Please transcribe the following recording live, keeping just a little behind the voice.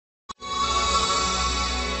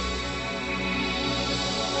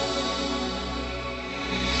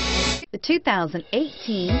The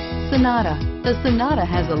 2018 Sonata. The Sonata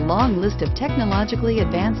has a long list of technologically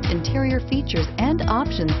advanced interior features and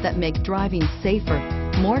options that make driving safer,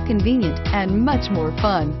 more convenient, and much more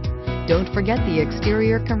fun. Don't forget the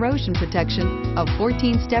exterior corrosion protection, a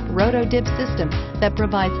 14-step roto-dip system that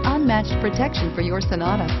provides unmatched protection for your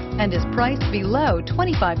Sonata and is priced below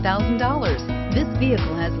 $25,000. This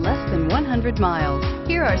vehicle has less than 100 miles.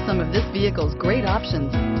 Here are some of this vehicle's great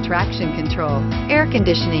options: traction control, air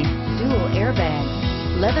conditioning, dual airbags,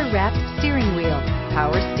 leather-wrapped steering wheel,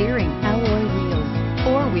 power steering, alloy wheels,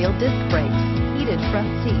 four-wheel disc brakes, heated front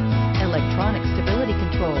seats, electronic stability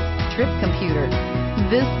control, trip computer.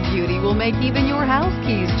 This beauty will make even your house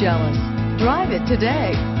keys jealous. Drive it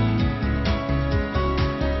today.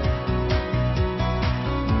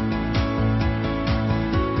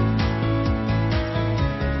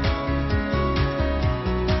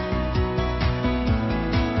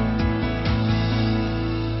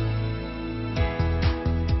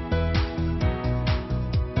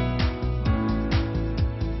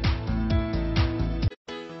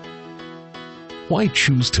 Why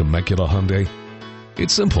choose Temecula Hyundai?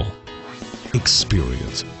 It's simple.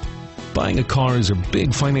 Experience. Buying a car is a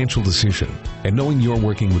big financial decision, and knowing you're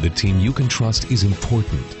working with a team you can trust is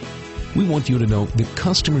important. We want you to know that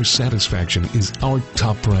customer satisfaction is our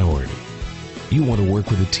top priority. You want to work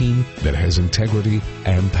with a team that has integrity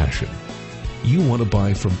and passion. You want to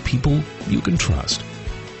buy from people you can trust.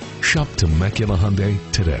 Shop Temecula Hyundai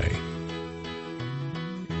today.